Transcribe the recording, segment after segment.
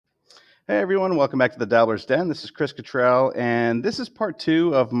Hey everyone, welcome back to the Dabbler's Den. This is Chris Cottrell, and this is part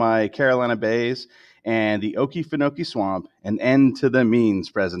two of my Carolina Bays and the Okefenokee Swamp, an end to the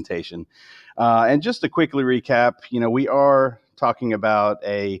means presentation. And just to quickly recap, we are talking about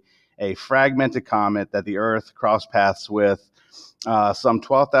a fragmented comet that the Earth crossed paths with some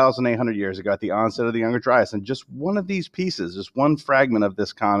 12,800 years ago at the onset of the Younger Dryas. And just one of these pieces, just one fragment of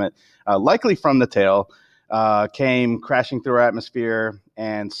this comet, likely from the tail, came crashing through our atmosphere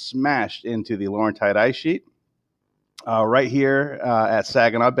and smashed into the Laurentide ice sheet right here at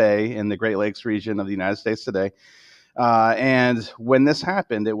Saginaw Bay in the Great Lakes region of the United States today. And when this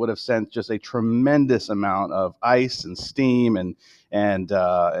happened, it would have sent just a tremendous amount of ice and steam and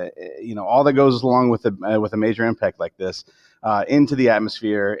all that goes along with a major impact like this into the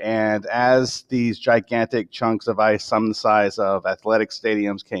atmosphere. And as these gigantic chunks of ice, some the size of athletic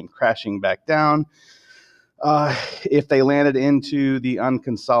stadiums, came crashing back down, if they landed into the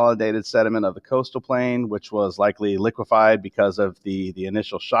unconsolidated sediment of the coastal plain, which was likely liquefied because of the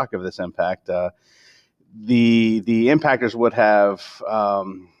initial shock of this impact, the impactors would have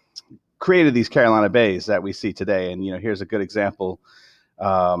created these Carolina bays that we see today. And here's a good example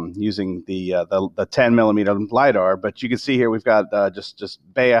using the 10 millimeter lidar. But you can see here we've got just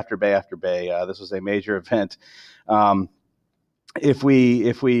bay after bay after bay. This was a major event. If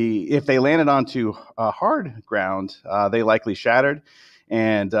they landed onto hard ground, they likely shattered,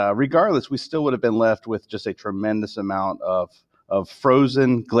 and regardless, we still would have been left with just a tremendous amount of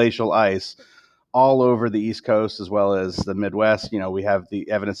frozen glacial ice all over the East Coast as well as the Midwest. We have the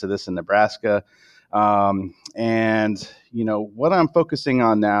evidence of this in Nebraska, and what I'm focusing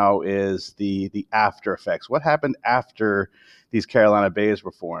on now is the after effects. What happened after these Carolina bays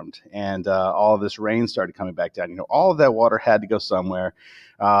were formed and all of this rain started coming back down? All of that water had to go somewhere.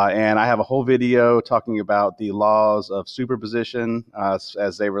 And I have a whole video talking about the laws of superposition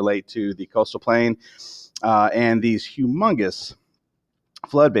as they relate to the coastal plain and these humongous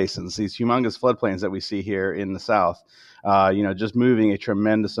flood basins, these humongous floodplains that we see here in the South, just moving a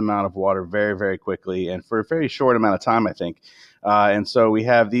tremendous amount of water very, very quickly and for a very short amount of time, I think. And so we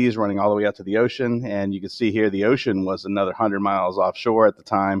have these running all the way out to the ocean. And you can see here the ocean was another 100 miles offshore at the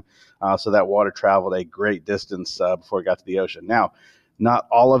time. So that water traveled a great distance before it got to the ocean. Now, not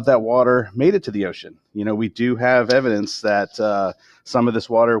all of that water made it to the ocean. We do have evidence that some of this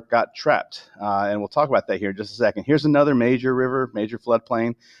water got trapped. And we'll talk about that here in just a second. Here's another major river, major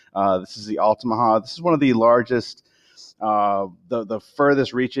floodplain. This is the Altamaha. This is one of the largest, the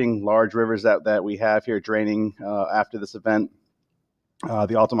furthest reaching large rivers that we have here draining after this event.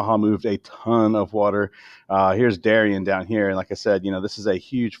 The Altamaha moved a ton of water. Here's Darien down here. And like I said, this is a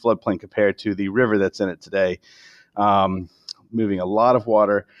huge floodplain compared to the river that's in it today, moving a lot of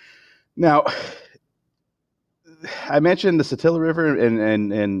water. Now, I mentioned the Atilla River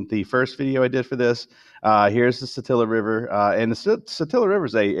in the first video I did for this. Here's the Atilla River. And the Atilla River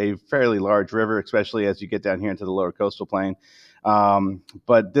is a fairly large river, especially as you get down here into the lower coastal plain.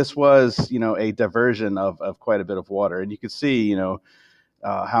 But this was, a diversion of quite a bit of water. And you can see,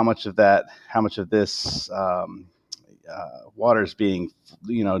 how much of this water is being,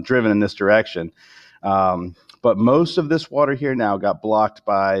 driven in this direction. But most of this water here now got blocked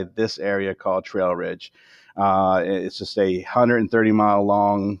by this area called Trail Ridge. It's just a 130-mile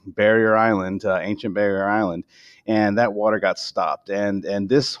long barrier island, ancient barrier island, and that water got stopped. And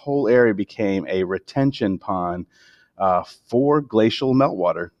this whole area became a retention pond for glacial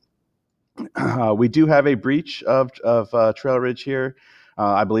meltwater. We do have a breach of Trail Ridge here.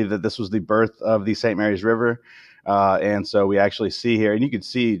 I believe that this was the birth of the St. Mary's River. And so we actually see here, and you can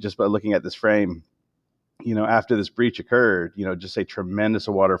see just by looking at this frame, after this breach occurred, just a tremendous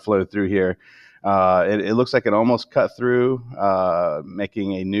of water flowed through here. It looks like it almost cut through,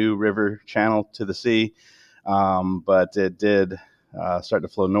 making a new river channel to the sea. But it did start to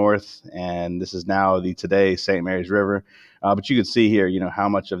flow north, and this is now the today St. Mary's River. But you can see here, how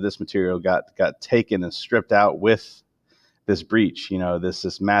much of this material got taken and stripped out with this breach.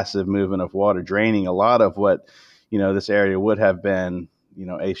 This massive movement of water draining a lot of what, this area would have been,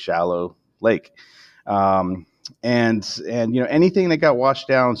 a shallow lake. And anything that got washed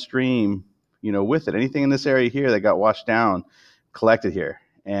downstream, with it, anything in this area here that got washed down, collected here.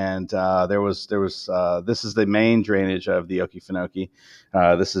 And this is the main drainage of the Okefenokee.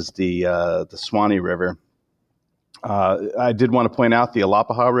 This is the Swanee River. I did want to point out the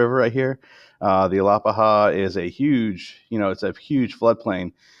Altamaha River right here. The Altamaha is a huge, it's a huge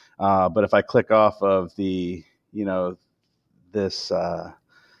floodplain. But if I click off of the, this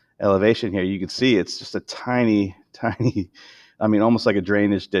elevation here, you can see it's just a tiny, almost like a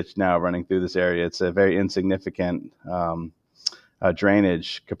drainage ditch now running through this area. It's a very insignificant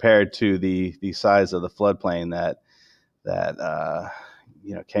drainage compared to the size of the floodplain that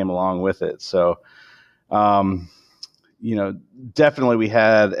came along with it. So definitely we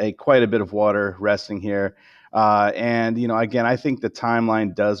had quite a bit of water resting here. And again, I think the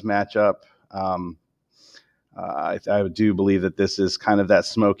timeline does match up. I do believe that this is kind of that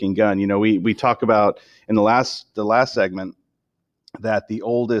smoking gun. We talk about in the last segment that the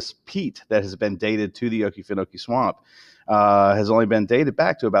oldest peat that has been dated to the Okefenokee Swamp has only been dated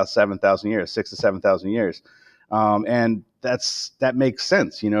back to about 7,000 years, 6,000 to 7,000 years. And that makes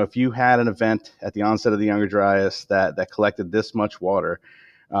sense. If you had an event at the onset of the Younger Dryas that collected this much water,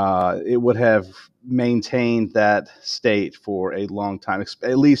 it would have maintained that state for a long time,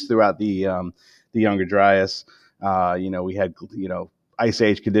 at least throughout the Younger Dryas. We had Ice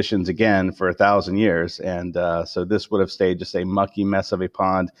Age conditions again for 1,000 years, and so this would have stayed just a mucky mess of a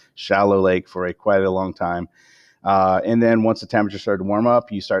pond, shallow lake for quite a long time. And then once the temperature started to warm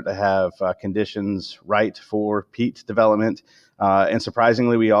up, you start to have conditions right for peat development. And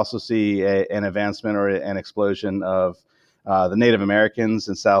surprisingly, we also see an advancement or an explosion of the Native Americans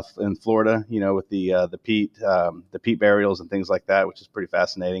in Florida, with the peat burials and things like that, which is pretty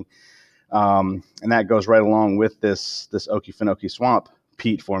fascinating. And that goes right along with this Okefenokee Swamp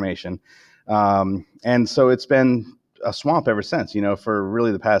peat formation. And so it's been a swamp ever since, for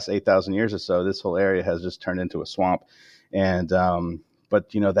really the past 8,000 years or so. This whole area has just turned into a swamp. And but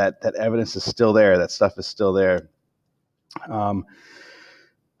that evidence is still there. That stuff is still there. And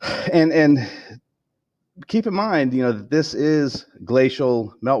keep in mind, that this is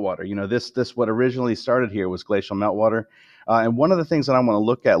glacial meltwater. This what originally started here was glacial meltwater. And one of the things that I want to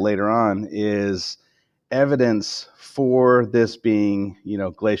look at later on is evidence for this being,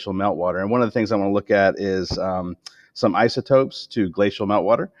 glacial meltwater. And one of the things I want to look at is some isotopes to glacial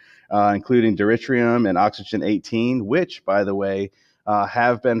meltwater, including deuterium and oxygen-18, which, by the way,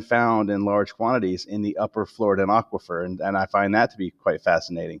 have been found in large quantities in the upper Floridan aquifer. And I find that to be quite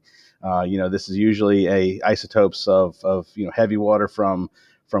fascinating. This is usually isotopes of heavy water from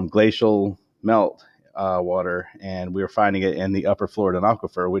glacial melt water, and we're finding it in the upper Floridan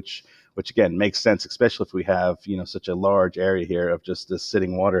aquifer, which again makes sense, especially if we have such a large area here of just this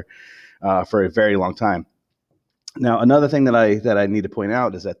sitting water for a very long time. Now, another thing that I need to point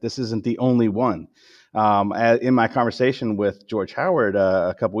out is that this isn't the only one. In my conversation with George Howard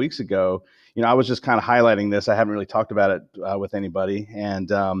a couple weeks ago, I was just kind of highlighting this. I haven't really talked about it with anybody,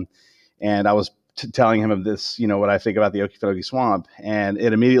 and I was telling him of this, what I think about the Okefenokee Swamp, and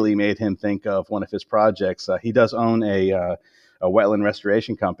it immediately made him think of one of his projects. He does own a wetland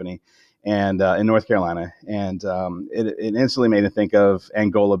restoration company, and in North Carolina, and it instantly made him think of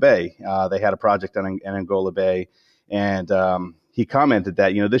Angola Bay. They had a project in Angola Bay, and he commented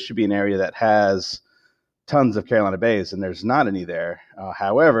that this should be an area that has tons of Carolina bays, and there's not any there.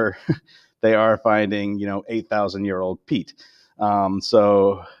 However, they are finding 8,000-year-old peat.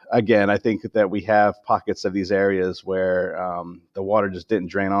 So again, I think that we have pockets of these areas where the water just didn't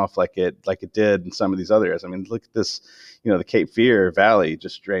drain off like it did in some of these other areas. I mean, look at this, the Cape Fear Valley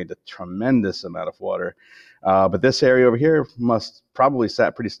just drained a tremendous amount of water. But this area over here must probably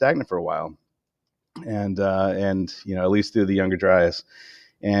sat pretty stagnant for a while. And at least through the Younger Dryas.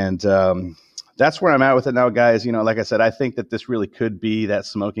 And that's where I'm at with it now, guys. Like I said, I think that this really could be that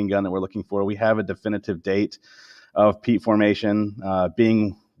smoking gun that we're looking for. We have a definitive date of peat formation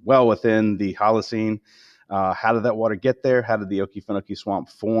being well within the Holocene. How did that water get there? How did the Okefenokee Swamp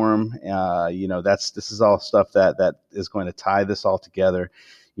form? This is all stuff that is going to tie this all together.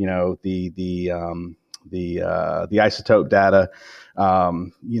 The isotope data.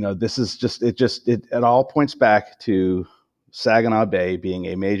 This is just it all points back to Saginaw Bay being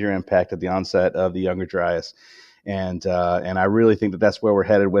a major impact at the onset of the Younger Dryas. And I really think that that's where we're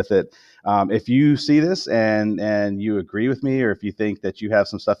headed with it. If you see this and you agree with me, or if you think that you have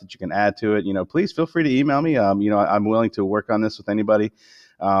some stuff that you can add to it, please feel free to email me. I'm willing to work on this with anybody.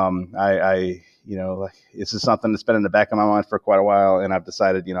 This is something that's been in the back of my mind for quite a while, and I've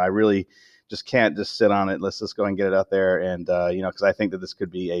decided, I really just can't just sit on it. Let's just go and get it out there, and because I think that this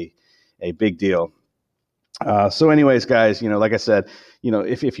could be a big deal. So anyways, guys, like I said,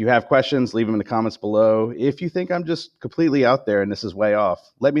 if you have questions, leave them in the comments below. If you think I'm just completely out there and this is way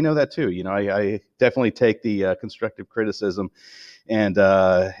off, let me know that too. I definitely take the constructive criticism, and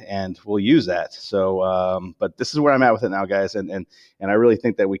we'll use that. So, but this is where I'm at with it now, guys. And I really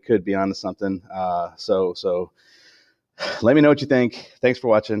think that we could be onto something. So let me know what you think. Thanks for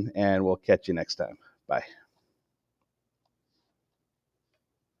watching, and we'll catch you next time. Bye.